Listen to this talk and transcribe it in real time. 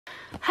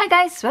Hi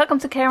guys, welcome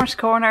to Karen's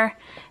Corner.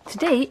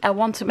 Today I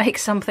want to make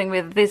something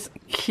with this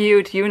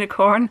cute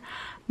unicorn.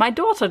 My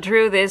daughter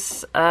drew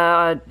this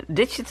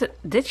digitally,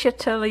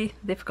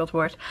 difficult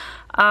word.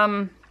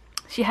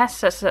 She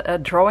has this, a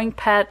drawing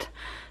pad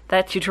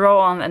that you draw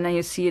on and then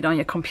you see it on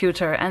your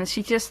computer, and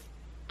she just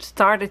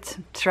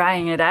started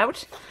trying it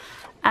out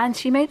and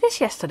she made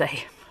this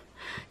yesterday.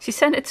 She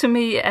sent it to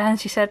me and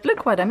she said,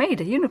 look what I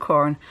made, a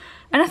unicorn.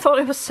 And I thought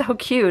it was so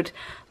cute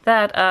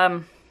that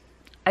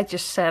I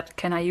just said,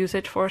 can I use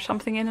it for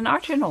something in an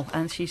art journal?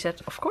 And she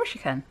said, of course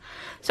you can.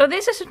 So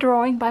this is a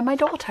drawing by my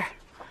daughter.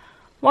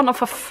 One of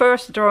her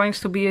first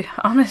drawings, to be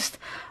honest,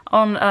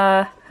 on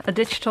a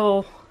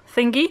digital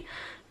thingy,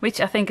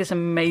 which I think is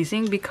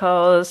amazing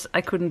because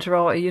I couldn't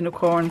draw a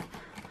unicorn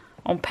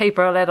on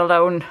paper, let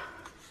alone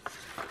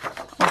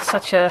on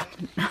such a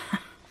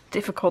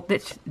difficult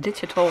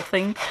digital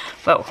thing.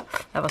 Well,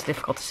 that was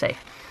difficult to say.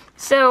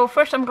 So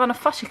first I'm gonna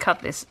fussy cut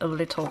this a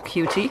little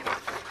cutie,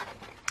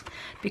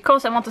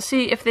 because I want to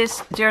see if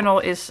this journal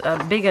is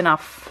big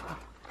enough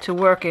to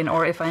work in,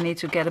 or if I need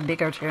to get a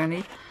bigger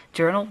journal.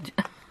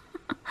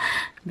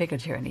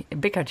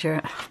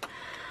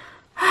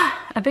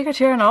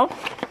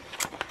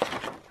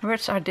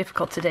 Words are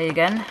difficult today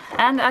again.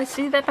 And I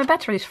see that my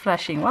battery is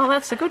flashing. Well,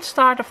 that's a good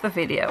start of the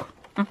video.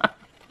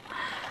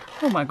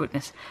 Oh my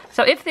goodness.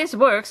 So if this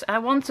works, I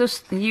want to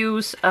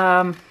use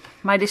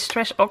my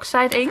Distress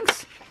Oxide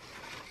inks.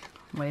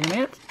 Wait a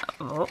minute.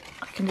 Oh,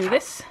 I can do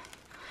this.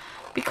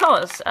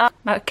 Because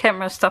my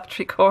camera stopped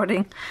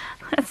recording.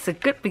 That's a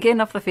good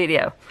beginning of the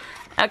video.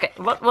 Okay,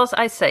 what was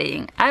I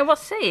saying? I was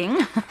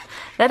saying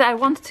that I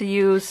want to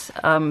use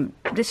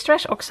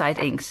Distress Oxide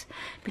inks,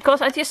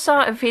 because I just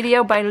saw a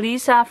video by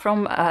Lisa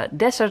from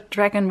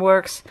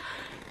Dragonworks,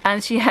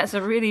 and she has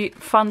a really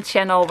fun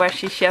channel where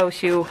she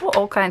shows you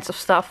all kinds of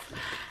stuff,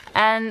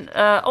 and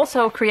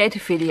also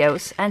creative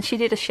videos, and she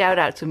did a shout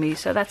out to me,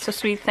 so that's so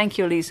sweet. Thank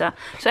you, Lisa.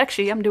 So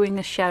actually I'm doing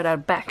a shout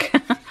out back.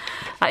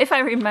 If I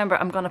remember,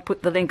 I'm gonna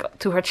put the link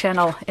to her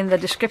channel in the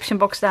description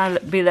box down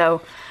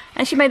below.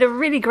 And she made a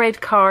really great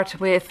card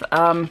with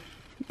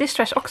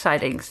Distress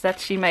Oxide inks that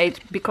she made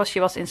because she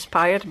was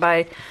inspired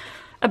by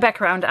a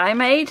background I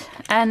made,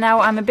 and now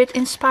I'm a bit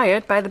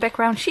inspired by the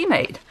background she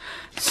made.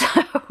 So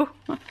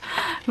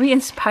we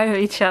inspire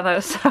each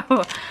other.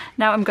 So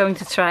now I'm going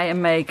to try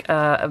and make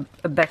a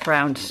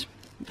background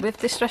with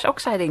Distress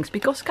Oxide inks,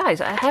 because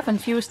guys, I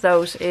haven't used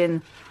those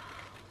in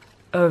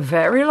a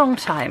very long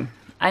time.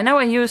 I know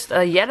I used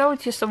a yellow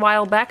just a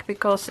while back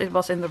because it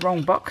was in the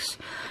wrong box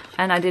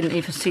and I didn't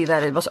even see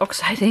that it was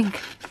oxide ink.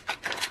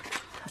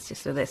 Let's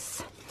just do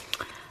this.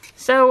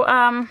 So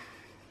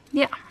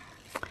yeah,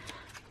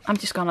 I'm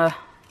just gonna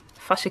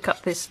fussy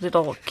cut this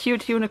little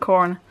cute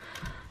unicorn,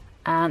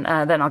 and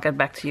then I'll get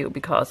back to you,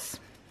 because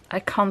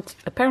I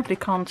apparently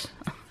can't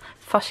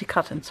fussy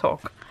cut and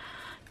talk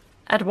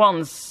at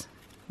once,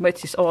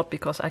 which is odd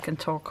because I can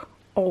talk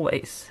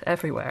always,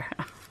 everywhere.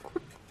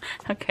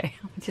 Okay,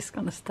 I'm just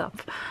gonna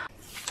stop.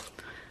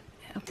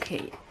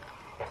 Okay.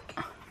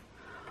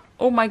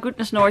 Oh my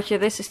goodness, Noortje,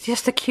 this is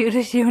just the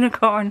cutest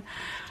unicorn.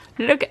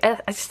 Look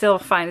at, I still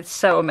find it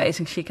so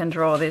amazing she can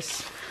draw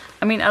this.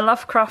 I mean, I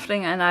love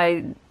crafting and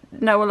I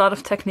know a lot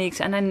of techniques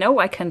and I know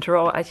I can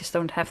draw, I just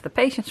don't have the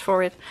patience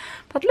for it.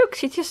 But look,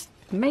 she just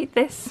made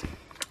this.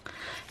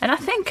 And I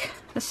think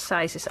the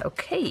size is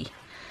okay.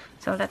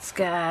 So let's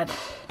get...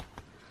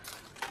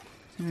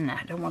 No,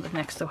 I don't want it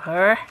next to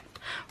her.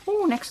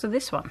 Oh, next to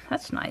this one.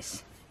 That's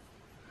nice.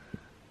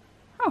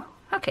 Oh,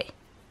 okay.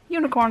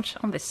 Unicorns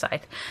on this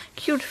side.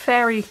 Cute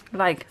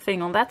fairy-like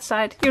thing on that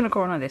side.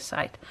 Unicorn on this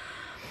side.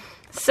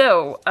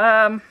 So,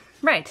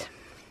 right.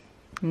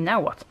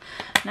 Now what?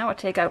 Now I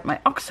take out my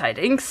oxide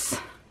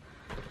inks.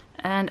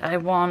 And I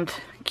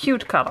want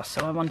cute colors.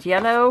 So I want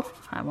yellow.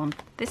 I want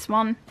this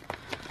one.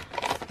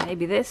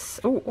 Maybe this.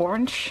 Oh,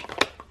 orange.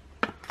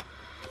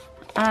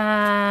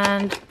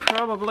 And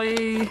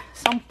probably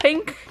some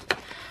pink.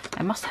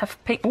 I must have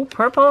pink. Oh,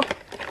 purple.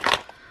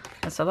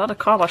 That's a lot of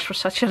colors for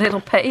such a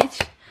little page.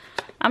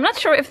 I'm not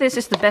sure if this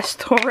is the best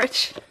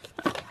storage.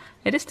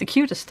 It is the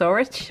cutest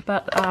storage,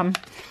 but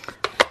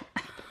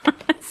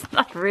it's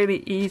not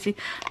really easy.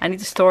 I need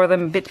to store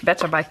them a bit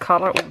better by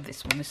color. Oh,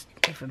 this one is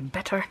even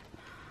better.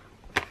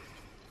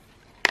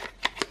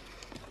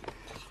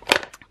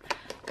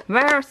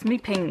 Where's me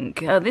pink?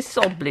 This is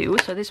all blue,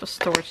 so this was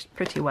stored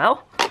pretty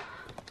well.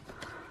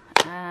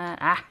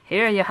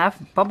 Here you have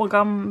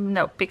bubblegum,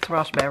 no, picked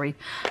raspberry.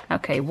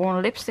 Okay,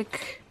 worn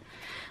lipstick.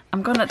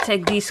 I'm gonna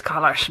take these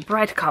colors,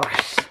 bright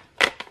colors.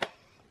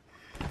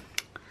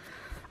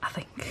 I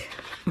think.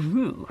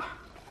 Ooh.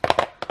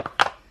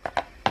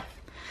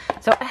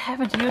 So I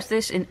haven't used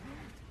this in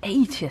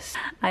ages.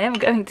 I am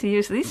going to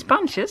use these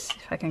sponges,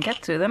 if I can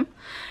get to them,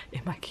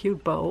 in my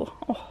cute bowl.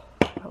 Oh,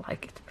 I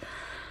like it.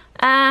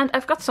 And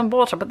I've got some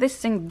water, but this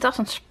thing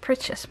doesn't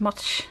spritz as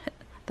much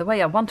the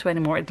way I want to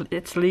anymore.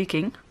 It's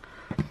leaking.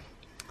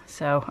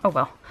 So, oh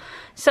well.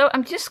 So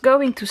I'm just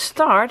going to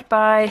start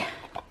by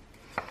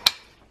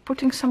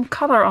putting some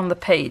color on the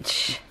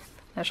page.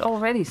 There's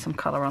already some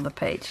color on the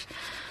page.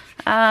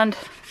 And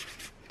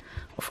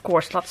of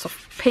course, lots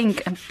of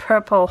pink and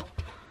purple.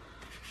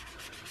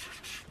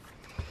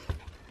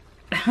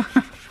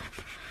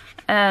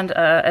 And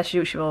as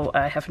usual,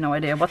 I have no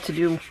idea what to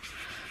do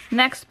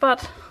next,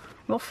 but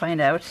we'll find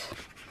out.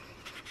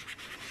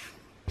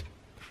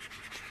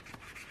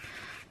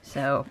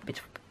 So, a bit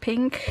of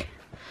pink.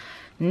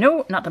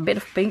 No, not a bit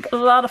of pink, a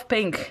lot of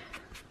pink.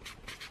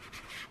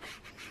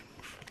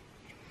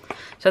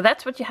 So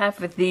that's what you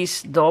have with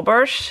these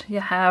daubers.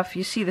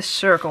 You see the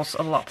circles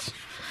a lot.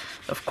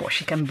 Of course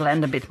you can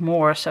blend a bit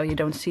more so you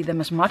don't see them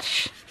as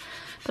much.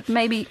 But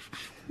maybe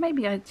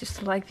I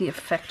just like the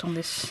effect on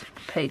this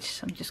page,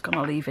 so I'm just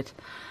gonna leave it.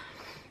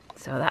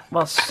 So that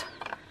was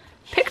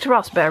picked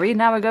raspberry.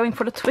 Now we're going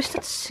for the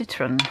twisted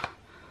citron.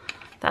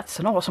 That's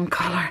an awesome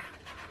color.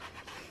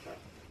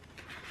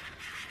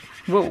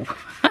 Whoa,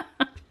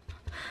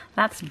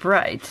 that's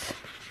bright.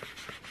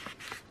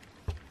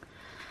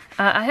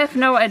 I have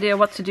no idea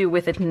what to do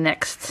with it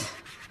next.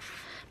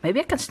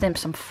 Maybe I can stamp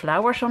some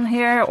flowers on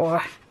here,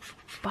 or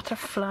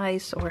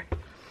butterflies, or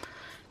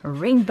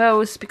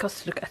rainbows,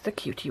 because look at the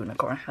cute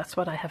unicorn. That's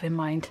what I have in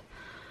mind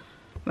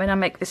when I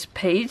make this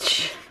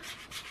page.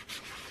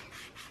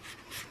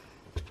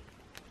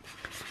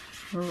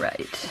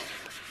 Right.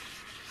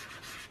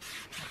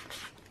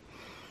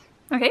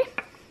 Okay.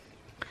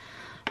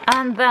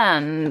 And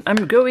then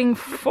I'm going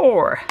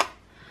for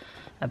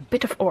a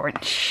bit of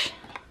orange.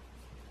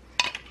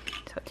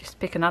 So just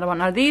pick another one.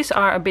 Now these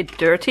are a bit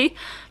dirty,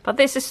 but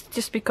this is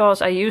just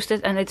because I used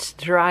it and it's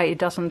dry. It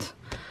doesn't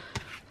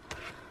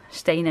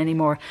stain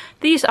anymore.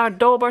 These are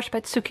daubers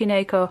by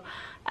Tsukineko,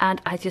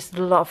 and I just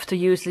love to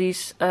use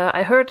these.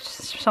 I heard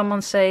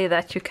someone say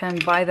that you can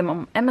buy them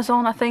on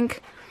Amazon, I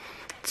think.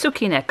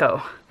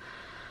 Tsukineko.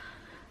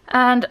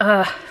 And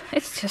I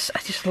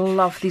just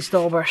love these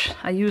daubers.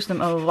 I use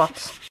them a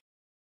lot.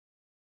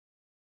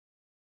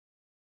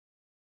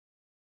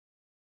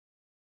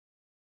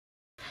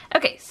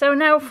 Okay, so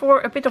now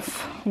for a bit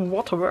of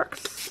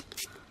waterworks.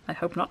 I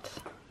hope not.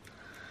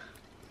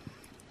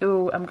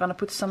 Oh, I'm gonna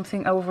put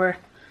something over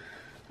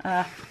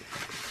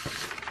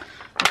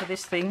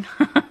this thing.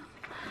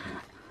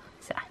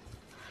 So,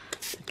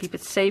 to keep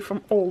it safe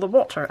from all the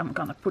water, I'm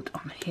gonna put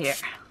on here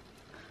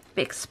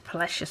big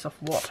splashes of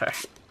water.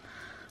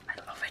 I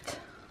love it.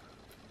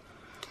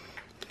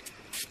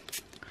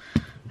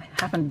 I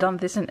haven't done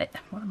this in...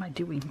 What am I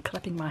doing?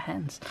 Clapping my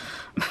hands.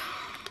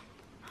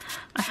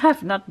 I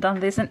have not done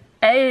this in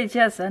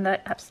ages, and I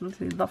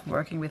absolutely love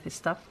working with this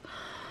stuff.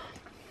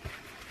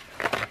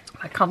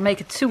 I can't make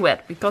it too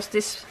wet because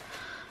this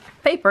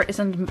paper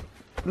isn't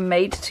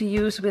made to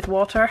use with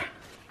water.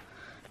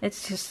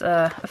 It's just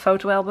a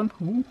photo album.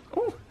 Ooh,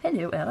 ooh,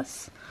 hello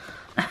Alice.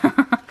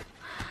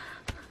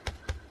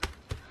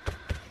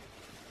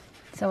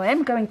 So I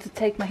am going to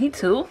take my heat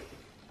tool.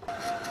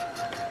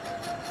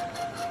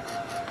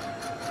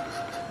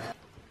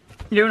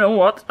 You know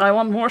what? I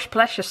want more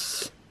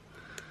splashes.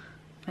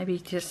 Maybe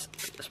just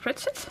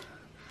spritz it?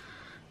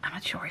 I'm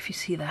not sure if you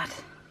see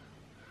that.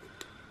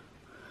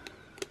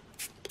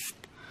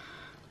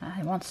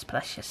 I want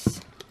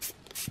splashes.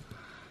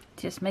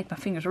 Just make my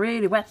fingers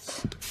really wet.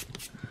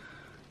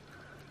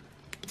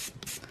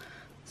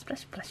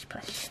 Splash, splash,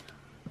 splash.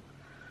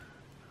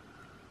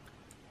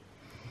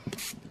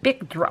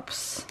 Big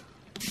drops.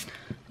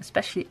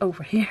 Especially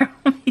over here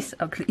on these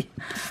ugly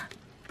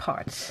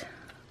parts.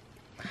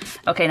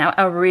 Okay, now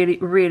I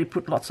really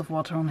put lots of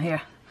water on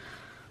here.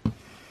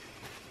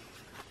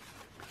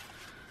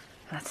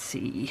 Let's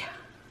see.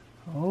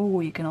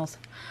 Oh, you can also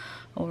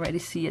already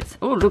see it.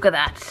 Oh, look at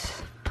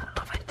that. I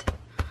love it.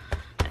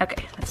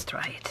 Okay, let's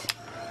try it.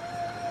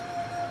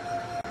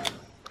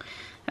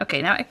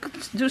 Okay, now I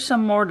could do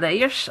some more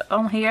layers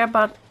on here,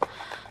 but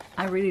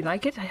I really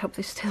like it. I hope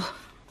this still...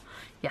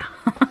 Yeah.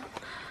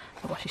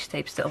 The washi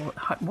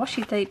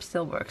tape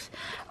still works.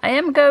 I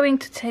am going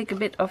to take a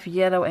bit of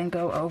yellow and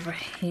go over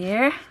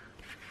here.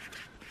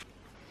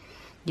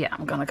 Yeah,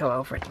 I'm gonna go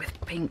over it with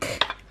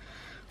pink.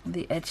 On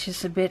the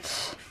edges a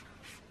bit.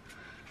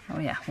 Oh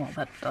yeah, well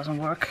that doesn't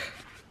work.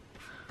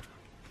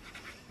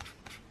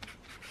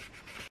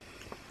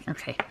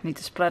 Okay, need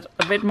to splat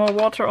a bit more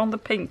water on the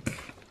pink.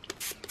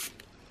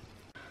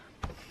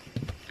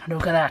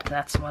 Look at that,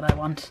 that's what I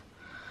want.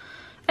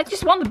 I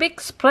just want a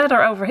big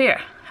splatter over here.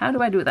 How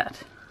do I do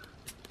that?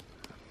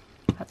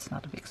 That's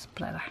not a big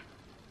splatter.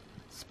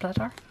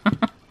 Splatter?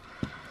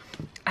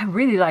 I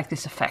really like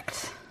this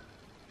effect.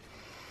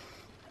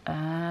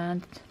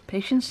 And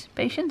patience,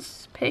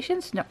 patience,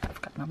 patience. No,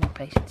 I've got no more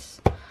patience.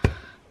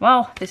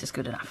 Well, this is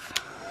good enough.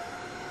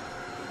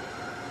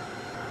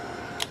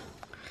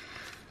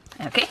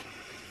 Okay.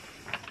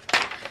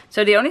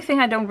 So the only thing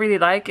I don't really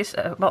like is,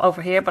 well,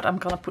 over here, but I'm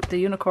gonna put the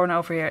unicorn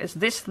over here, is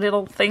this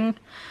little thing.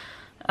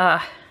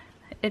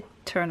 It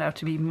turned out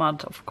to be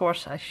mud. Of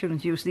course, I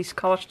shouldn't use these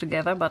colors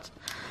together, but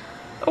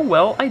oh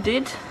well, I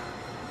did.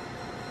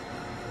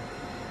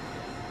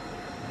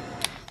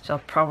 So I'll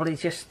probably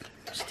just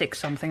stick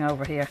something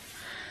over here.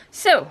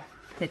 So,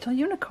 little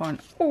unicorn.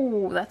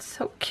 Oh, that's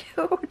so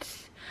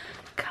cute.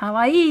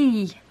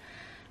 Kawaii.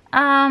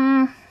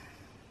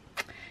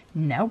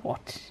 Now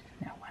what?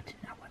 Now what?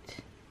 Now what?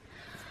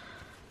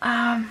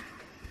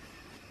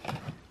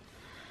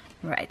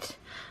 Right.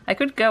 I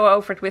could go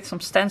over it with some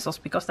stencils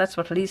because that's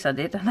what Lisa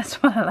did and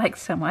that's what I like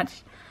so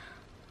much.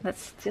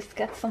 Let's just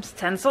get some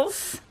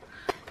stencils.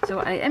 So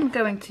I am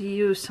going to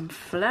use some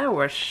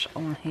flowers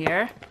on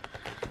here.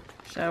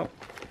 So,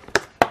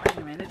 wait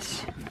a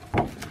minute.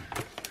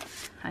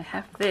 I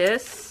have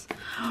this.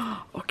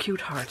 Oh,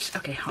 cute hearts.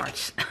 Okay,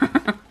 hearts.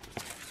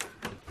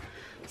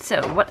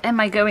 So, what am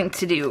I going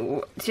to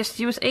do? Just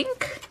use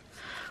ink?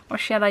 Or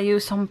shall I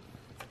use some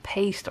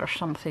paste or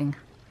something?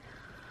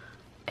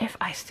 If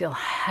I still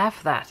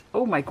have that.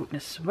 Oh my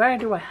goodness, where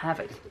do I have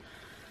it?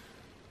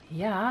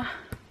 Yeah.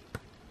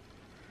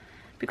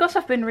 Because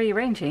I've been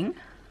rearranging,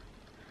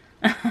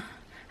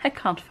 I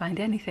can't find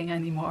anything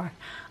anymore.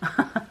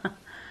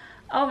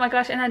 Oh my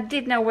gosh, and I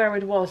did know where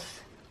it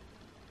was.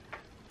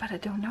 But I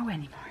don't know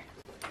anymore.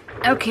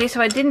 Okay,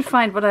 so I didn't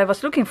find what I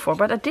was looking for,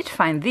 but I did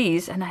find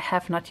these, and I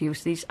have not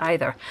used these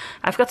either.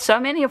 I've got so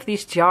many of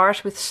these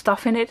jars with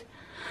stuff in it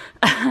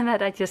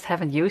that I just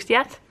haven't used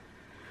yet.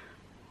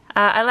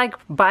 I like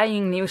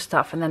buying new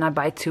stuff, and then I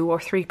buy 2 or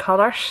 3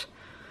 colors.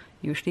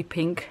 Usually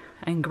pink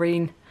and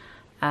green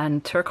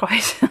and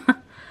turquoise.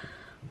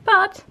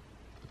 But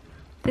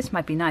this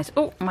might be nice.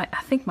 Oh, I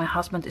think my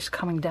husband is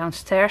coming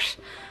downstairs.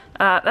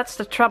 That's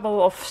the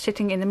trouble of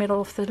sitting in the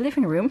middle of the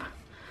living room.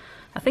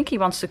 I think he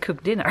wants to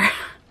cook dinner.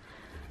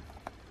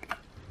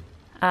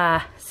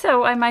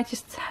 So I might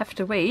just have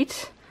to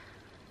wait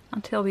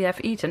until we have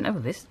eaten. Oh,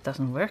 this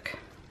doesn't work.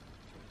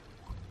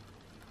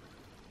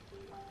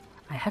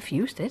 I have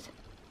used it.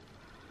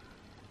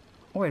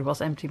 Or it was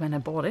empty when I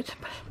bought it.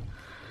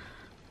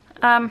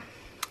 But,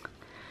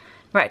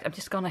 right, I'm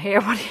just gonna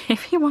hear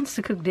if he wants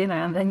to cook dinner,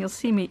 and then you'll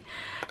see me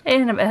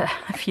in a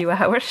few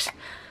hours.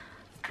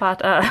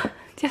 But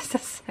just a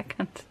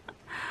second.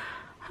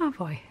 Oh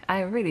boy,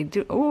 I really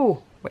do.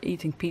 Oh, we're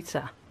eating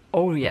pizza.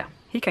 Oh yeah,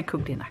 he can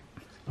cook dinner.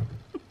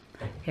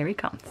 Here he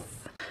comes.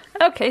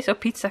 Okay, so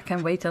pizza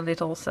can wait a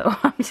little, so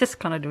I'm just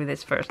gonna do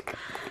this first.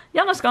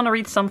 Janne's gonna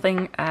read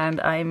something,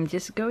 and I'm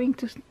just going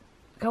to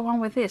go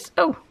on with this.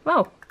 Oh,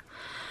 wow.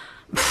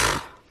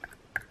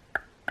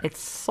 It's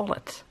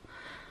solid.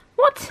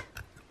 What?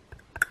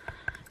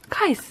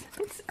 Guys,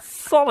 it's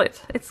solid.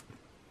 It's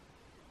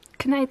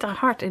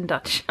knijterhard in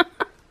Dutch.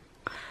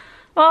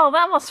 Well,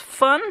 that was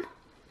fun.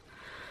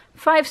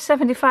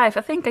 5.75.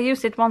 I think I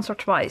used it once or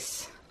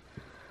twice.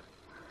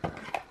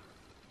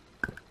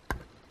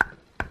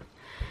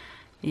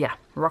 Yeah,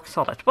 rock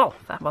solid. Well,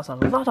 that was a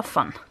lot of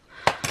fun.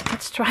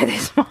 Let's try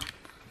this one.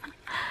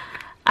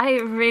 I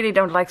really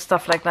don't like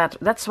stuff like that.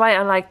 That's why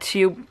I like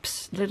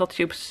tubes, little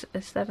tubes.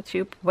 Is that a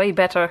tube? Way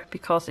better,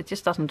 because it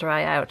just doesn't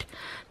dry out.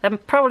 There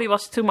probably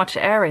was too much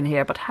air in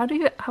here, but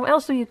how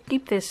else do you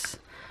keep this?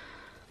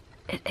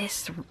 It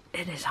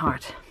is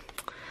hard.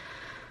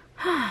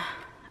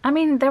 I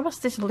mean, there was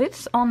this lid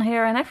on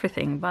here and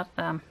everything, but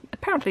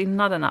apparently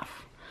not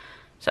enough.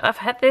 So I've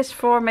had this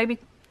for maybe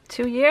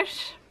 2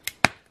 years.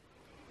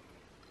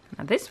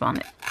 Now this one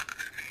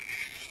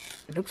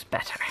looks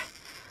better.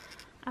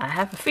 I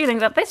have a feeling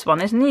that this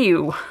one is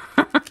new.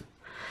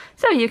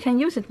 So you can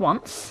use it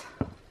once.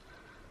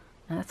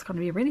 And that's going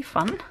to be really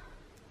fun.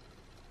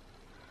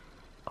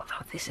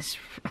 Although this is,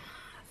 I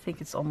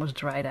think it's almost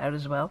dried out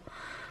as well.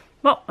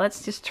 Well,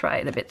 let's just try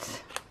it a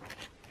bit.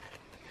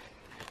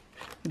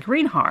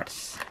 Green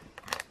hearts.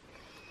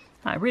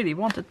 I really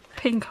wanted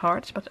pink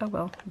hearts, but oh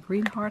well,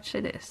 green hearts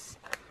it is.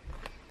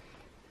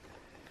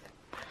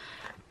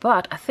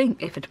 But I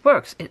think if it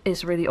works, it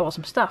is really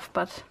awesome stuff.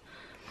 But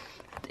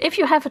if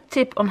you have a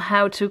tip on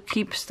how to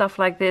keep stuff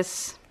like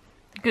this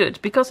good,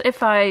 because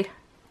if I...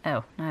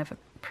 Oh, I have a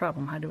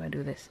problem. How do I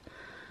do this?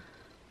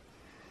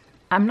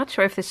 I'm not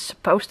sure if this is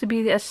supposed to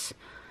be as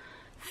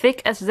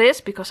thick as this,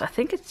 because I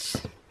think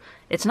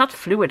it's not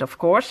fluid, of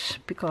course,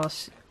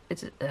 because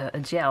it's a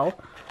gel.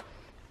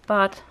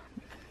 But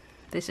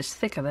this is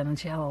thicker than a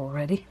gel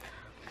already.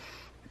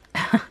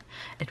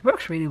 It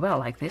works really well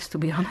like this, to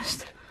be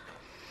honest.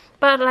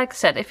 But like I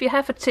said, if you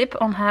have a tip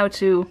on how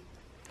to,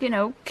 you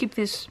know, keep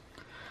this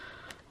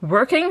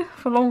working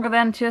for longer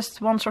than just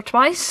once or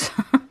twice,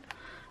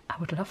 I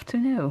would love to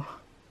know.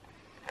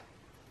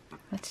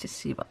 Let's just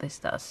see what this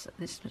does.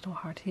 This little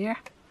heart here.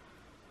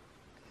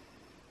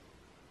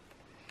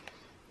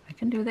 I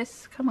can do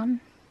this, come on.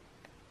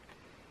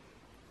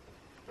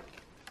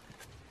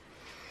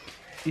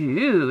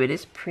 Ooh, it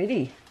is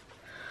pretty.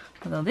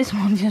 Although this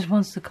one just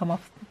wants to come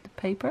off the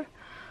paper.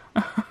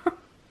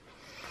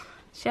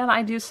 Shall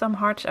I do some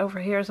hearts over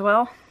here as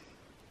well?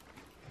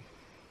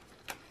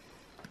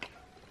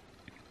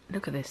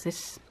 Look at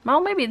this.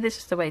 Well, maybe this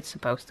is the way it's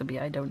supposed to be.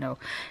 I don't know.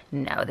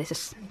 No, this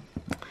is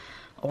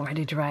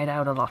already dried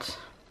out a lot,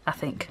 I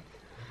think.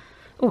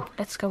 Oh,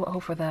 let's go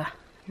over the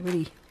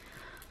really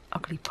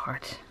ugly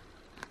part.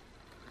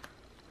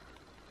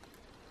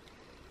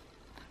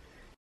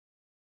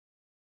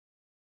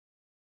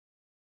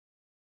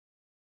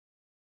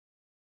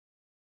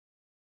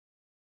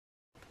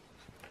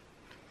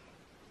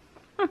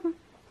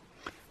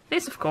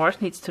 This, of course,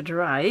 needs to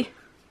dry.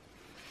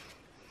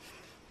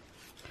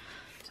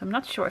 So I'm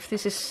not sure if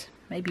this is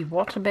maybe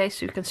water-based,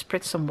 so you can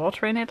spritz some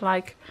water in it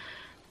like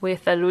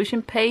with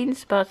illusion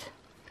paints, but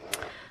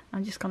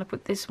I'm just gonna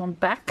put this one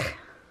back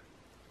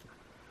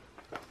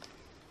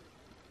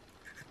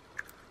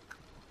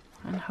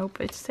and hope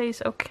it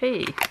stays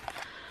okay.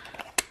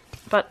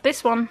 But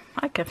this one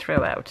I can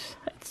throw out.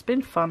 It's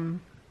been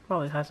fun.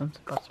 Well, it hasn't,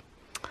 but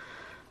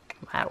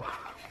wow.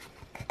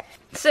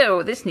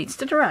 So this needs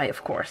to dry,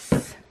 of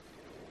course.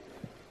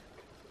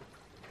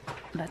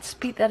 Let's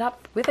speed that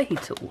up with a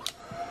heat tool.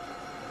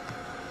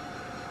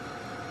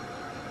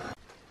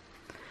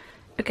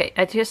 Okay,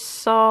 I just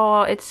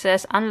saw it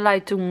says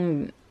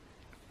Anleitung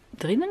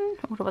drinnen,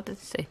 or what did it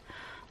say?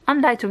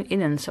 Anleitung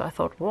innen, so I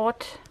thought,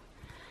 what?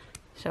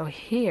 So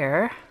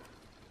here,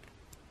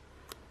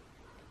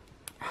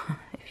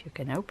 if you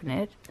can open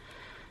it,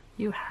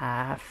 you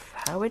have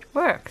how it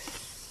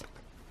works.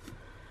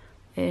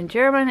 In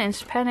German, in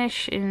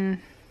Spanish,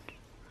 in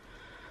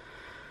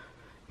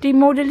Die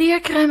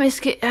Modelliercreme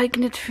ist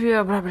geeignet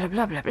für bla bla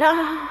bla bla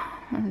bla.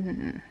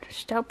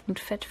 Staub- und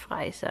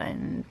fettfrei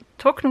sein.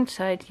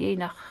 Trocknungszeit je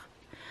nach...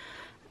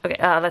 Okay,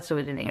 let's do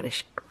it in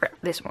English.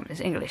 This one is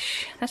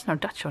English. There's no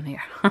Dutch on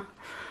here.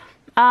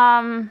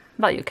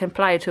 Well, you can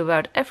apply it to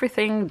about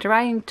everything.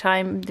 Drying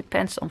time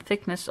depends on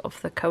thickness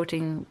of the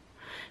coating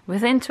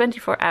within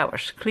 24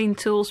 hours. Clean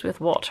tools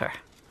with water.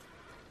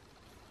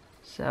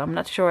 So I'm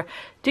not sure.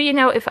 Do you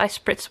know if I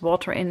spritz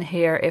water in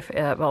here,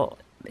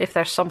 if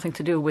there's something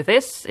to do with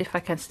this, if I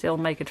can still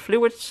make it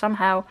fluid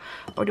somehow,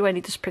 or do I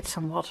need to spritz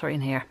some water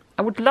in here?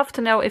 I would love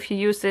to know if you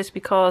use this,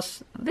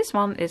 because this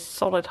one is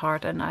solid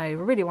hard and I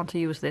really want to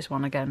use this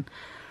one again.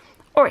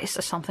 Or is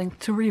there something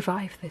to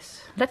revive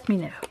this? Let me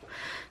know.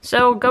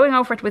 So going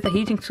over it with a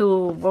heating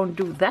tool won't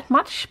do that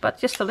much, but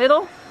just a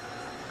little.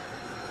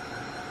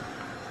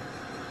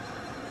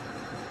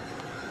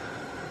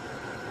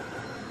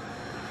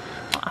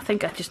 I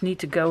think I just need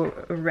to go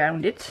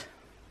around it.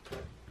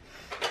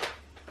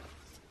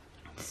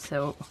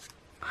 So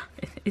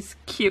it is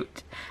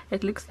cute.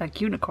 It looks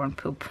like unicorn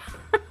poop.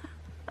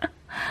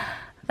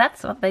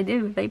 That's what they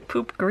do. They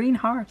poop green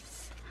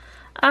hearts.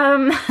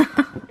 Okay,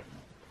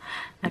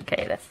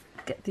 let's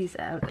get these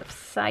out of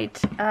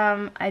sight.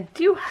 I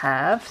do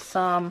have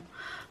some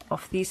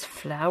of these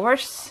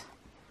flowers.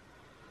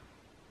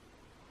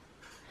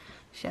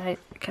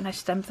 Can I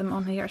stamp them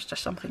on here? Is there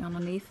something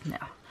underneath? No.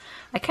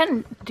 I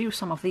can do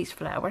some of these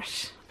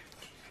flowers.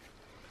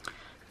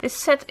 This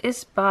set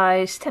is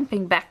by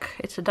Stamping Back.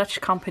 It's a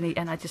Dutch company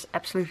and I just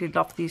absolutely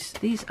love these.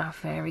 These are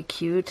very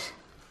cute.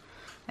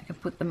 I can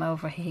put them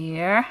over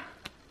here.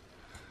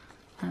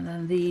 And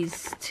then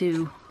these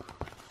two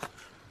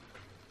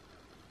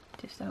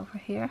just over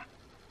here.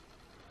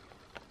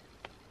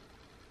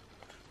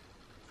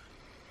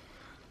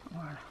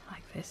 Or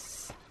like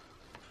this.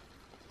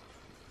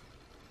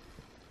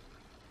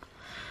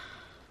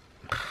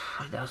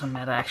 It doesn't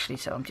matter actually,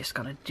 so I'm just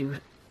gonna do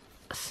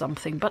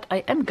something, but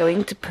I am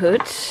going to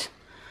put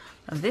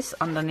this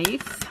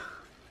underneath.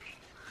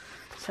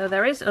 So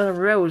there is a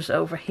rose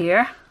over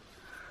here.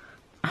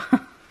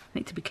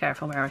 Need to be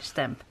careful where I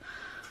stamp.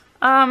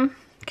 Can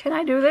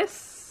I do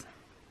this?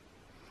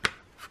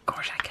 Of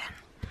course I can.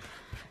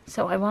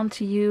 So I want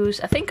to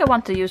use, I think I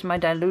want to use my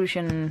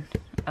dilution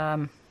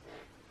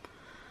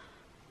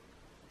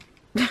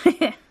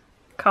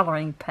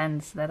coloring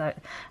pens that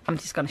I'm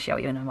just going to show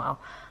you in a while.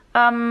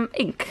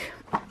 Ink.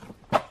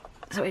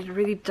 So it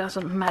really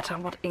doesn't matter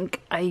what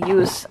ink I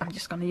use. I'm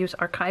just going to use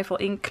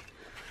archival ink.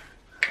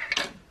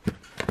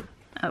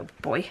 Oh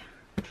boy.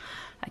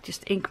 I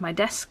just ink my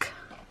desk.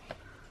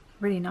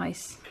 Really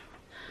nice.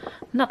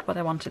 Not what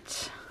I wanted.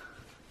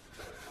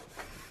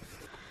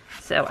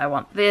 So I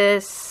want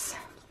this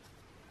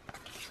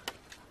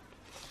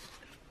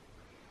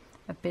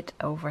a bit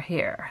over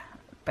here.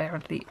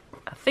 Apparently,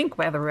 I think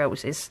where the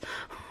rose is.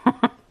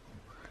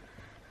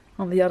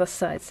 On the other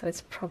side, so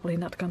it's probably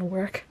not gonna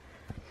work.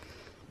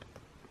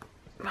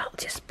 Well,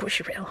 just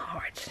push real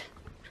hard.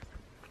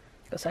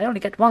 Because I only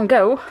get one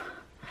go.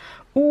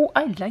 Ooh,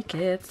 I like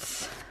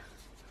it.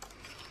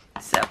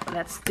 So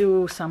let's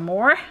do some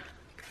more.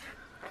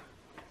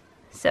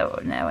 So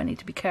now I need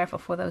to be careful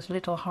for those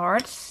little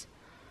hearts.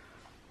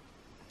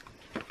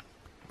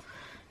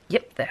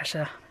 Yep, there's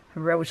a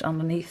rose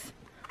underneath.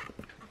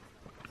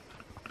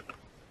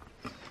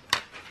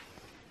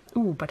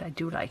 Ooh, but I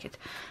do like it.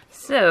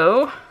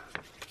 So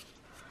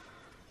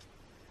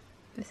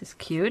this is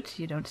cute.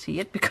 You don't see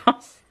it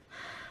because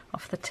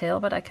of the tail,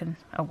 but I can,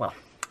 oh well.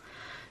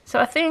 So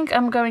I think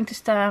I'm going to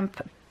stamp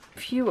a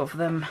few of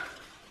them.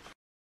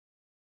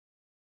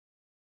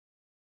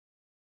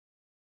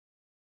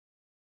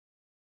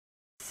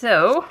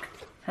 So,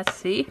 let's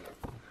see.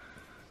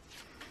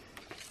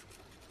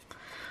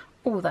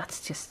 Oh,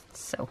 that's just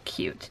so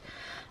cute.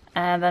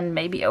 And then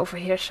maybe over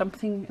here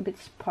something a bit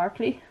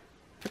sparkly.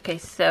 Okay,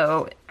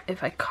 so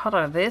if I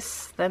color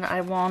this, then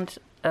I want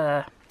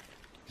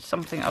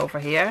something over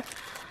here.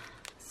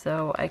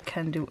 So I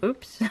can do,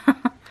 oops.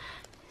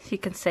 You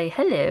can say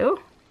hello.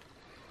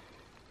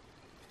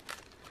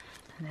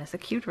 And there's a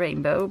cute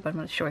rainbow, but I'm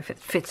not sure if it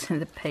fits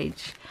in the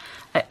page.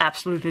 I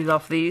absolutely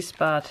love these,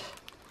 but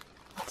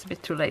it's a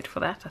bit too late for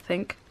that, I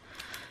think.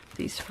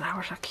 These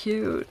flowers are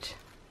cute.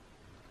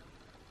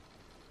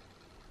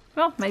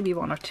 Well, maybe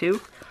one or two.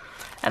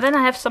 And then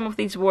I have some of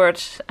these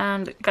words,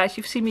 and guys,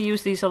 you've seen me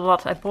use these a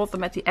lot. I bought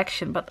them at the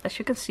Action, but as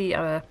you can see,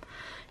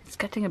 it's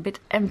getting a bit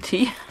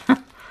empty.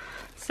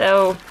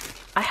 So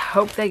I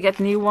hope they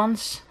get new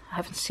ones. I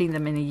haven't seen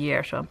them in a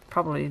year, so I'm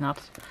probably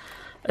not.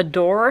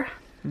 Adore,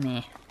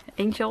 meh.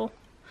 Angel,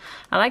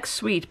 I like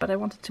sweet, but I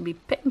want it to be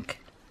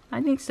pink.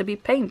 It needs to be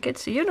pink.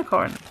 It's a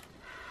unicorn.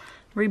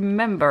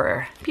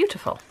 Remember,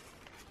 beautiful.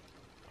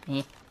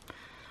 Meh.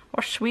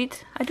 Or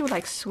sweet. I do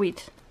like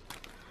sweet.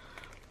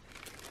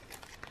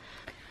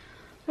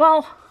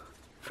 Well,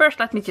 first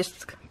let me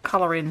just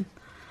color in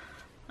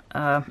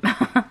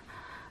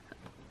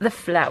the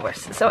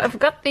flowers. So I've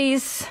got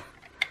these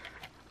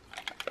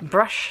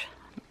brush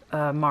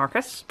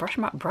markers,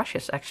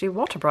 brushes actually,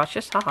 water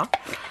brushes, haha.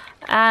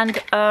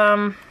 And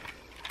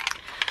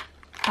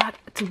but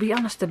to be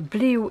honest, the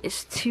blue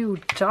is too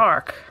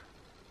dark.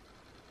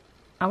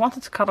 I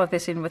wanted to color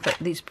this in with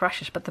these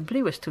brushes, but the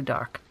blue is too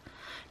dark.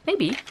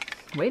 Maybe,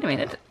 wait a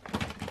minute,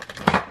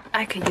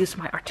 I can use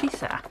my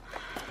Arteza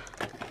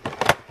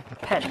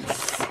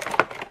pens.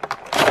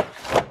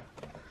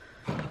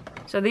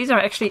 So these are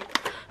actually,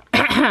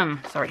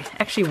 sorry,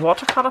 actually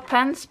watercolor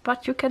pens,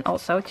 but you can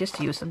also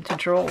just use them to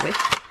draw with.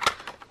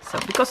 So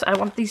because I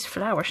want these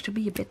flowers to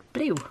be a bit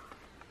blue.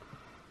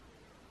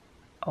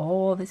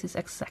 Oh, this is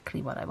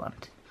exactly what I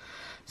want.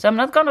 So I'm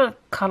not gonna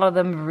color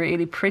them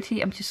really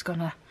pretty. I'm just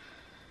gonna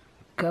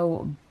go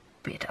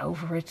a bit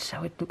over it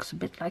so it looks a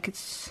bit like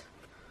it's,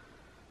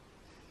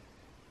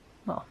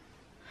 well,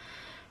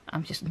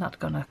 I'm just not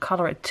gonna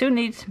color it too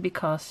neat,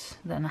 because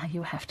then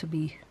you have to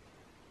be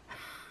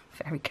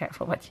very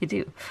careful what you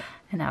do.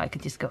 And now I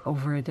can just go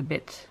over it a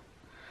bit.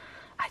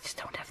 I just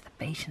don't have the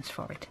patience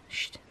for it.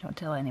 Shh, don't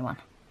tell anyone.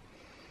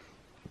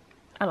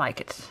 I like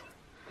it.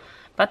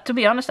 But to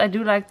be honest, I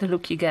do like the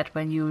look you get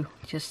when you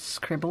just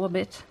scribble a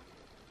bit.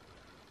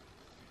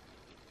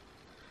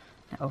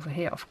 Now over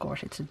here, of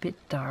course, it's a bit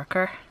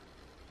darker.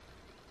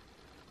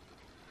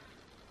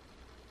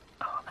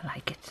 Oh, I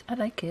like it. I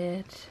like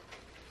it.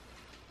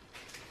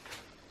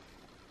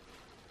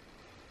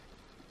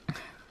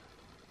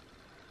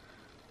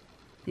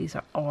 These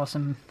are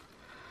awesome.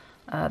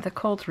 They're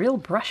called real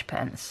brush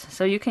pens.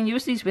 So you can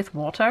use these with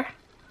water.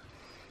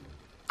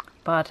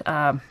 But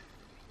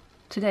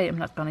today I'm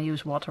not going to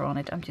use water on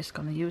it. I'm just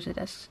going to use it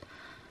as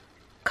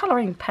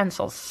coloring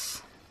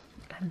pencils.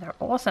 And they're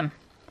awesome.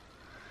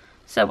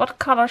 So what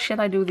color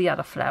shall I do the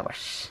other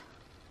flowers?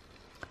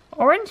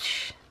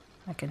 Orange?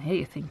 I can hear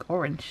you think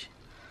orange.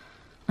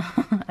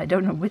 I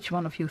don't know which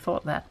one of you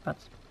thought that, but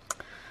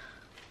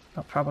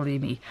well, probably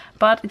me.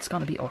 But it's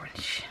going to be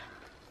orange.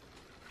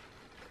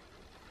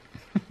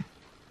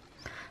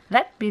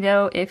 Let me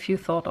know if you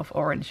thought of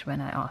orange when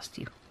I asked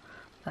you.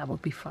 That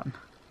would be fun.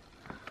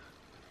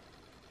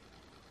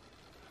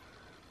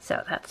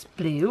 So that's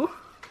blue.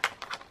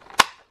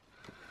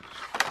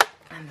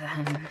 And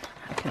then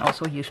I can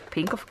also use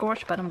pink, of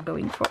course, but I'm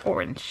going for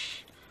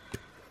orange.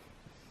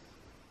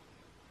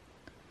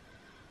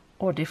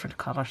 Or different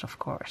colors, of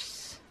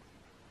course.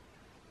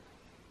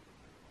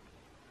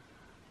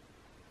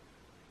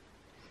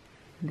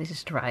 This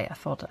is dry. I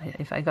thought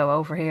if I go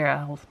over here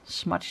I'll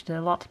smudge it a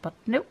lot, but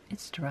no,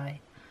 it's dry.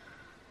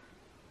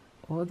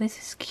 Oh, this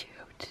is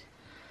cute.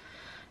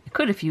 I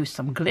could have used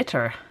some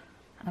glitter.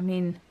 I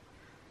mean,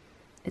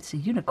 it's a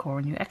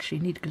unicorn, you actually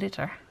need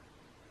glitter.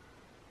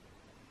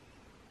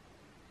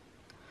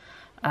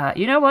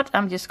 You know what?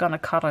 I'm just gonna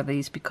color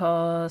these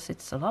because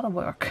it's a lot of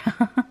work.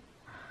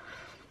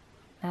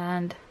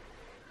 And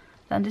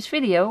then this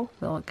video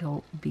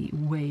will be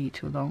way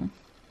too long.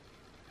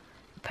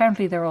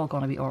 Apparently they're all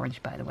gonna be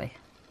orange, by the way.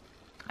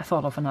 I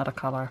thought of another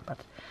color, but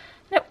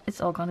no,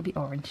 it's all gonna be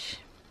orange.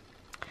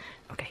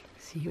 Okay,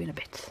 see you in a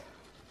bit.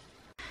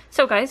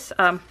 So guys,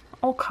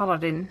 all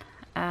colored in,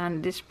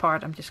 and this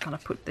part I'm just gonna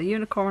put the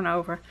unicorn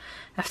over.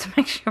 I have to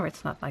make sure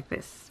it's not like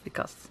this,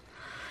 because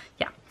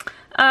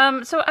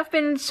yeah. So I've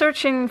been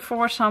searching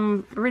for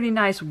some really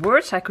nice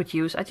words I could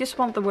use. I just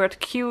want the word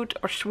cute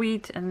or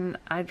sweet, and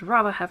I'd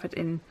rather have it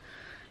in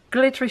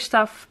glittery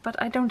stuff,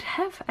 but I don't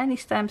have any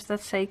stamps that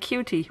say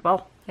cutie.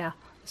 Well, yeah,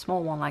 a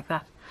small one like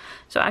that.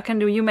 So I can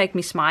do You Make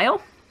Me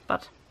Smile,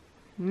 but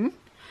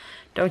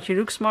don't you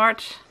look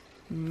smart?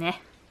 Nah.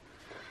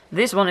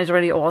 This one is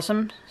really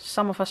awesome.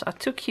 Some of us are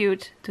too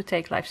cute to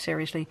take life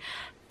seriously,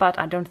 but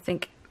I don't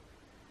think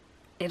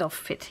it'll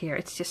fit here.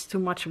 It's just too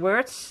much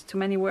words, too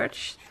many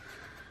words.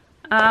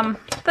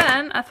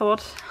 Then I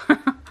thought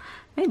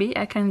maybe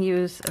I can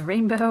use a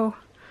rainbow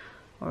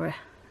or a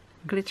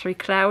glittery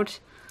cloud.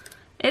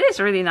 It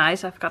is really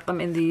nice. I've got them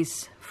in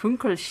these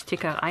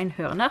Funkelsticker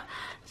Einhörner.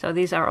 So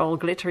these are all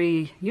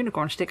glittery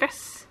unicorn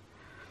stickers.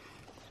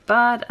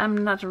 But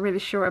I'm not really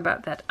sure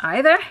about that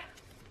either.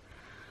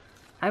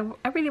 I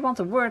really want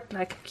a word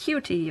like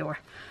cutie or...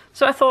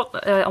 So I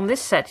thought on this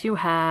set you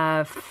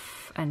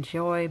have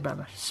enjoy, blah,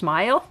 blah,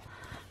 smile,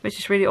 which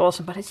is really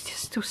awesome, but it's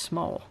just too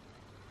small.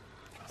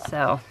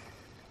 So,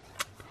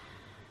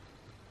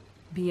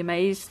 be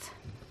amazed.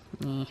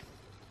 No,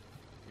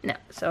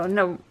 so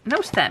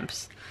no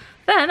stamps.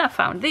 Then I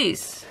found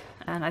these,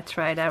 and I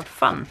tried out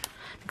fun,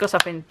 because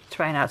I've been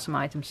trying out some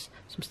items,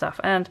 some stuff,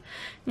 and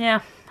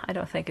yeah, I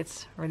don't think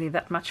it's really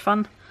that much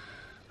fun.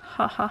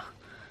 Haha.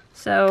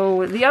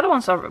 So the other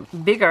ones are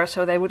bigger,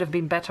 so they would have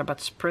been better,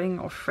 but spring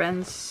or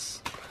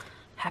friends,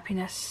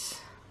 happiness,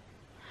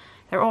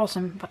 they're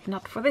awesome, but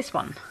not for this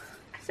one.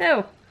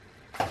 So,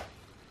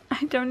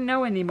 I don't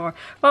know anymore.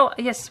 Well,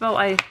 yes, well,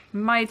 I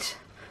might,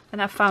 when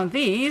I found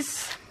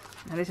these,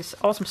 and this is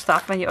awesome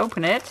stuff. When you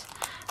open it,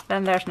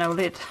 then there's no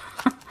lid.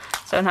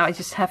 So now I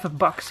just have a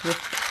box with,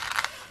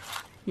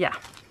 yeah.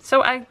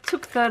 So I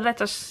took the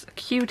letters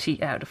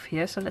cutie out of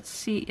here, so let's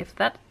see if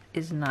that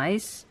is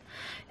nice.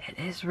 It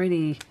is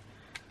really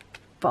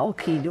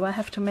bulky. Do I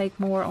have to make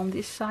more on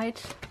this side?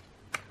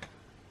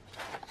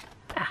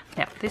 Ah,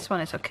 yeah, this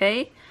one is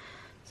okay.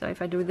 So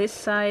if I do this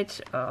side,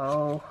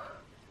 oh,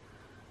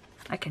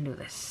 I can do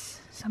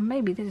this. So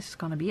maybe this is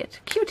gonna be it.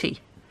 Cutie.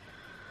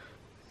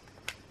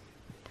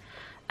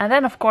 And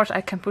then of course I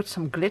can put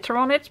some glitter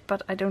on it,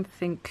 but I don't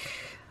think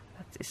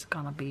that is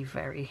gonna be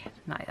very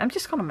nice. I'm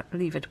just gonna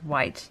leave it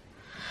white.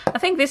 I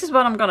think this is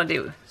what I'm gonna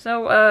do.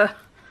 So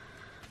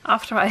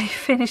after I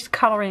finished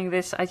coloring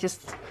this, I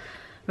just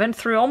went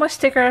through all my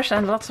stickers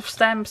and lots of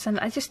stamps, and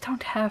I just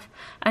don't have,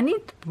 I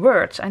need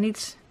words. I need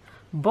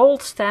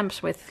bold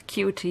stamps with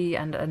cutie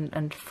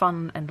and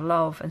fun and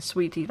love and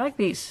sweetie, like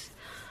these.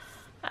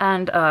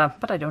 And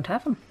but I don't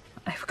have them.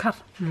 I've got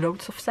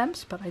loads of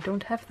stamps, but I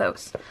don't have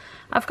those.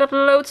 I've got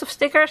loads of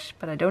stickers,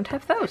 but I don't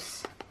have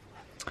those.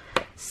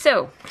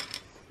 So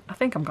I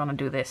think I'm gonna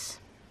do this.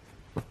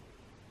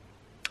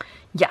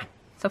 Yeah,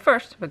 so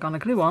first we're gonna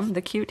glue on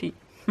the cutie.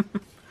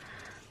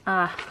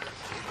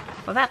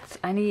 For that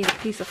I need a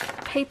piece of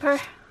paper,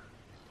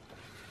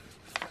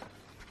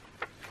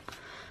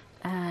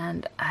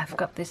 and I've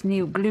got this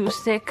new glue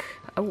stick.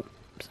 Oh,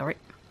 sorry.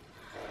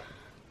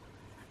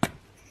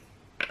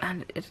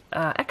 And it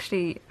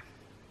actually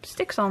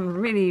sticks on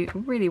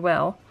really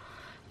well,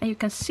 and you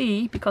can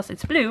see, because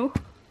it's blue,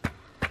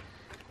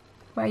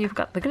 where you've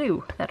got the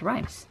glue. That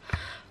rhymes.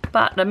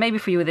 But maybe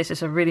for you this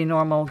is a really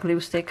normal glue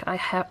stick. I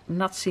have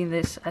not seen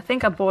this. I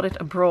think I bought it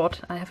abroad.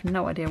 I have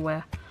no idea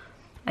where.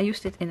 I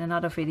used it in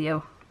another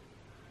video.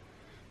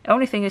 The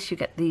only thing is you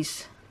get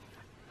these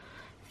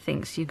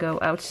things. You go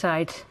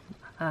outside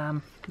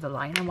the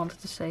line, I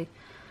wanted to say,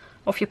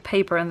 of your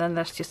paper, and then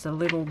there's just a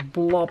little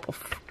blob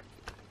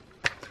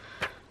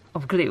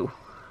of glue.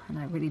 And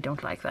I really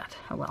don't like that.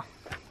 Oh well.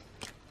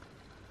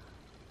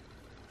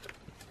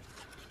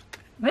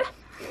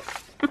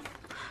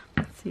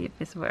 Let's see if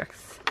this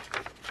works.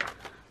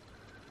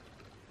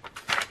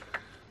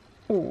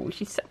 Oh,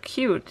 she's so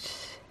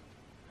cute.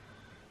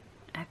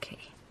 Okay.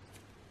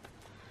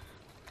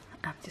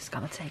 I'm just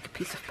gonna take a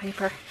piece of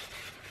paper.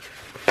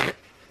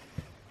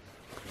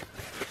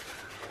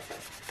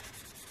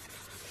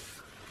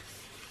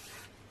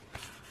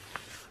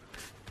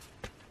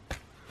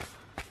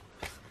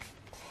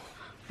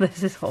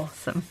 This is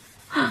awesome.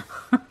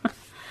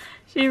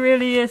 She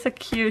really is a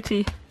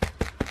cutie.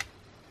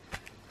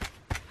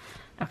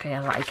 Okay, I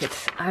like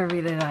it. I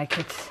really like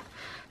it.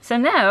 So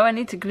now I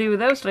need to glue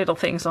those little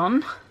things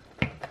on.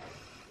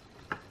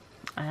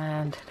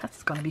 And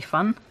that's gonna be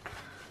fun.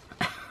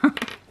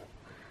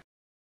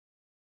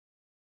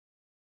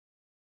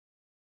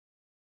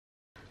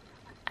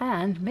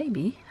 And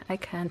maybe I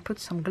can put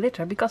some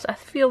glitter, because I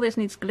feel this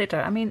needs glitter.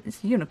 I mean,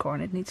 it's a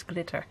unicorn, it needs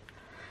glitter.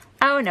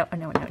 Oh no,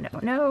 no, no, no,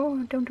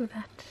 no, don't do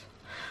that.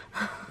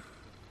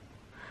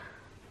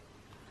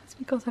 It's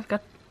because I've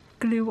got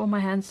glue on my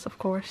hands, of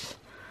course.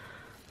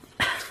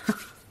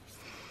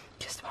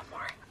 Just one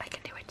more, I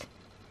can do it.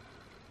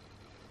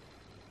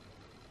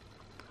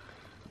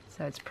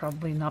 So it's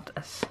probably not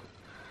as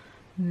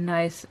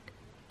nice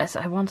as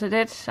I wanted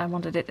it. I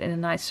wanted it in a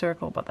nice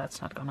circle, but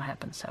that's not gonna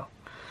happen, so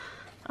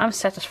I'm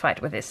satisfied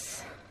with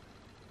this.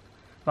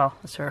 Well,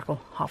 a circle,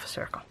 half a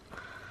circle.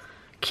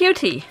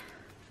 Cutie!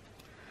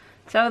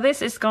 So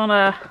this is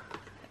gonna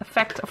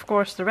affect, of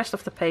course, the rest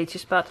of the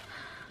pages, but,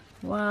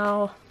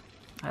 well,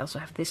 I also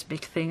have this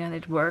big thing and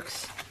it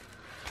works.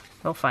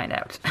 We'll find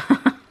out.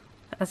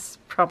 That's a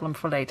problem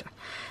for later.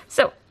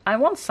 So, I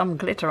want some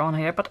glitter on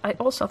here, but I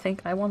also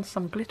think I want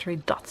some glittery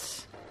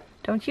dots.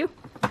 Don't you?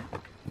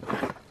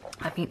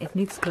 I mean, it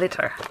needs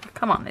glitter.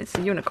 Come on, it's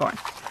a unicorn.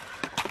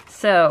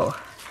 So,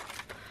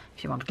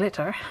 if you want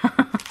glitter,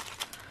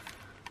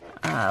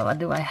 what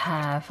do I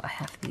have? I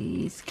have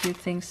these cute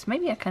things.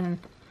 Maybe I can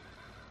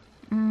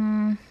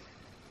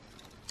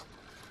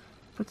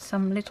put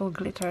some little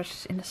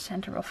glitters in the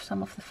center of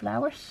some of the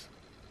flowers.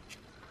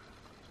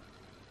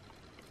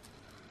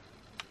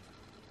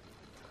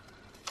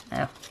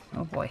 Oh,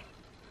 oh boy.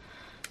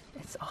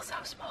 It's all so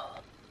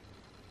small.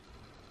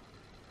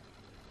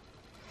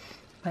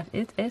 But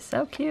it is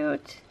so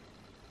cute.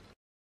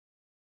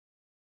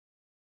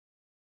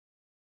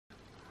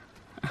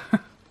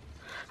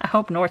 I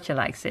hope Noortje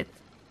likes it.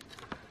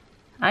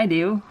 I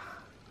do.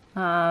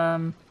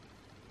 One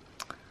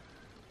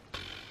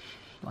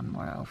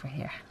more over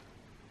here.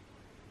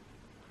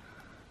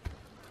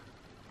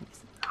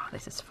 Oh,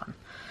 this is fun.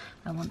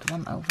 I want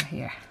one over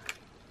here.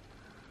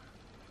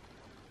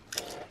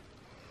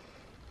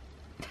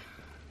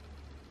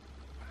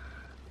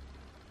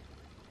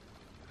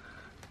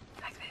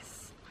 Like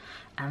this.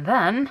 And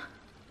then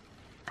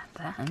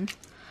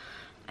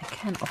I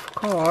can of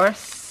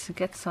course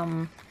get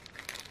some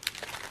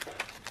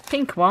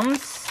pink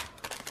ones.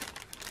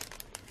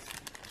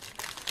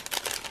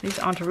 These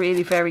aren't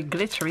really very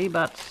glittery,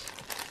 but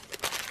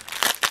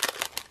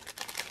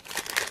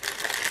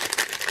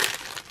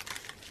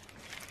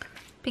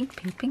pink,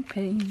 pink, pink,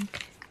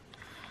 pink.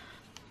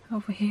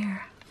 Over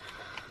here.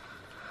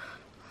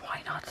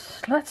 Why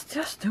not? Let's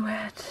just do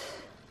it.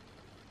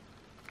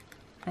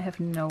 I have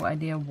no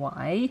idea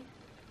why.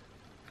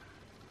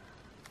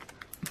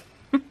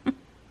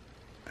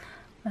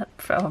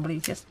 Probably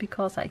just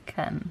because I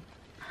can.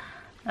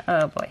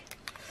 Oh boy.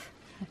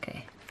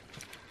 Okay.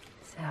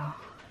 So,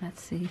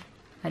 let's see.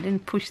 I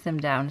didn't push them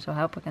down, so I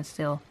hope I can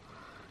still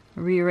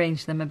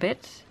rearrange them a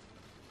bit.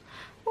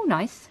 Oh,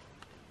 nice.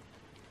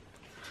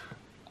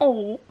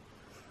 Oh.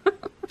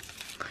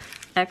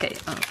 Okay,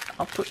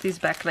 I'll put these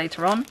back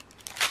later on.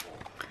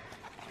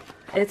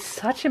 It's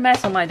such a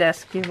mess on my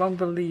desk, you won't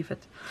believe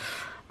it.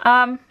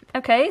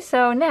 Okay,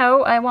 so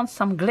now I want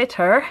some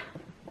glitter.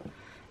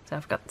 So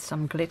I've got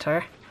some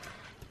glitter.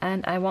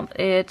 And I want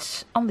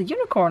it on the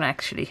unicorn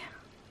actually.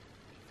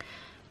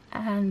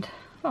 And,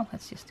 well,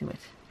 let's just do it.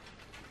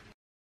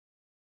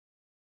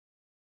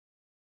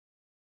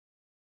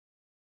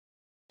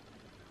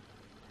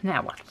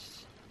 Now what?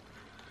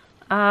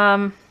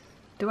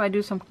 Do I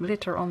do some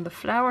glitter on the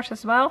flowers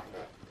as well?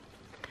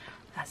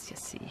 Let's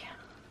just see.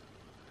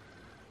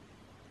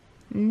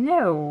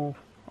 No.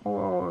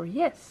 Or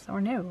yes, or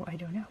no, I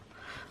don't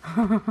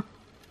know.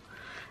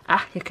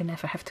 Ah, you can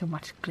never have too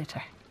much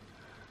glitter.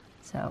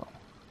 So,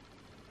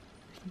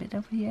 a bit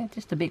over here,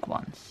 just the big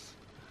ones.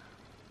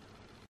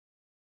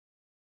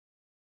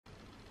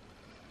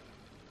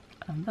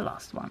 And the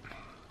last one.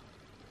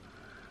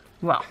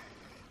 Well,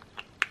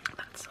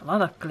 that's a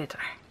lot of glitter.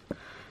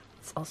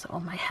 It's also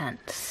on my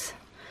hands.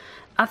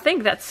 I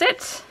think that's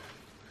it.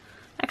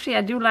 Actually,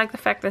 I do like the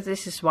fact that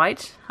this is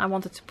white. I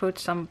wanted to put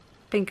some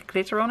pink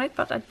glitter on it,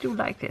 but I do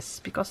like this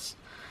because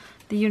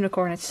the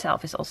unicorn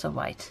itself is also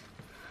white.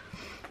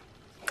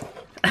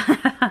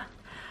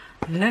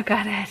 Look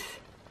at it.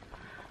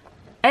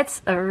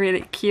 It's a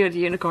really cute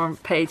unicorn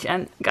page,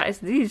 and guys,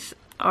 these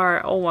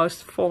are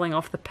almost falling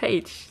off the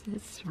page.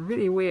 It's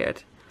really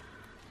weird.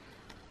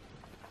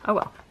 Oh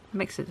well,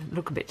 makes it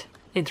look a bit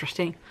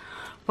interesting.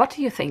 What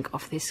do you think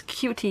of this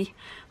cutie,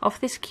 of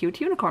this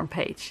cute unicorn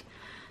page?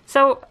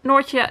 So,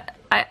 Noortje,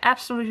 I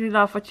absolutely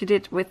love what you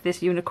did with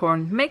this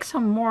unicorn. Make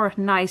some more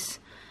nice...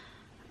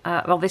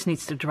 well, this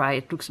needs to dry.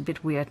 It looks a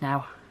bit weird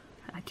now.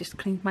 I just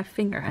cleaned my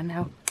finger and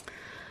now...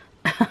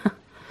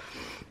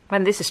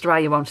 When this is dry,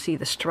 you won't see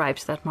the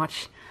stripes that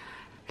much.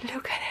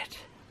 Look at it.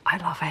 I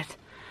love it.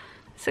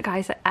 So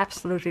guys, I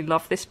absolutely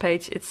love this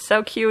page. It's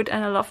so cute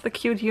and I love the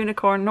cute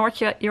unicorn.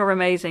 Noortje, you're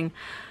amazing.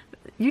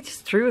 You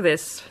just drew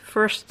this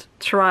first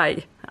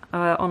try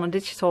on a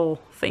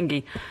digital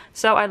thingy.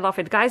 So I love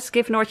it. Guys,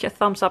 give Noortje a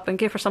thumbs up and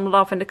give her some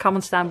love in the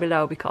comments down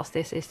below because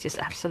this is just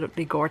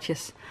absolutely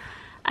gorgeous.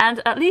 And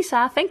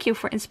Lisa, thank you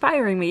for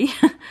inspiring me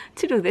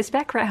to do this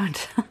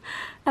background.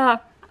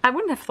 I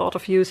wouldn't have thought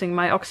of using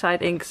my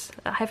oxide inks.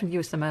 I haven't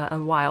used them a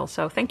while.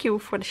 So thank you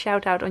for the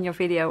shout out on your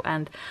video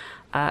and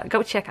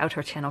go check out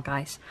her channel,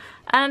 guys.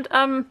 And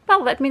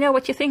well, let me know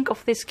what you think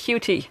of this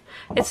cutie.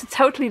 It's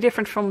totally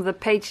different from the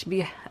page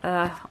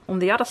on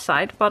the other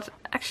side, but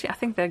actually I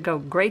think they go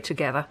great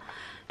together.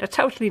 They're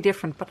totally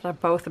different, but they're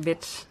both a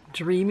bit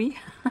dreamy.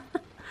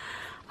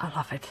 I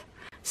love it.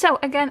 So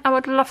again, I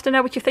would love to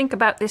know what you think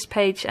about this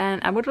page,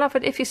 and I would love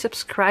it if you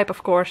subscribe,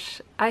 of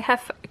course. I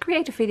have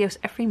creative videos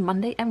every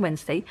Monday and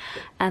Wednesday,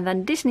 and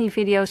then Disney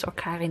videos or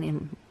Karen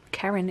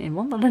in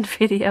Wonderland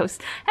videos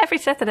every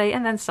Saturday,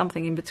 and then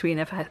something in between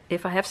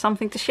if I have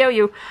something to show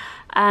you.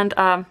 And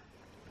I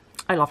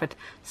love it.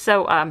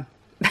 So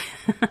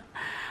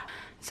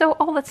so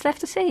all that's left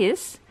to say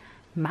is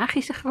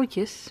magische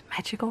groetjes,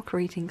 magical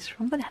greetings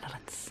from the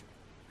Netherlands.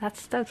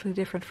 That's totally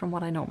different from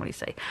what I normally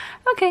say.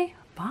 Okay,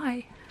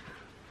 bye.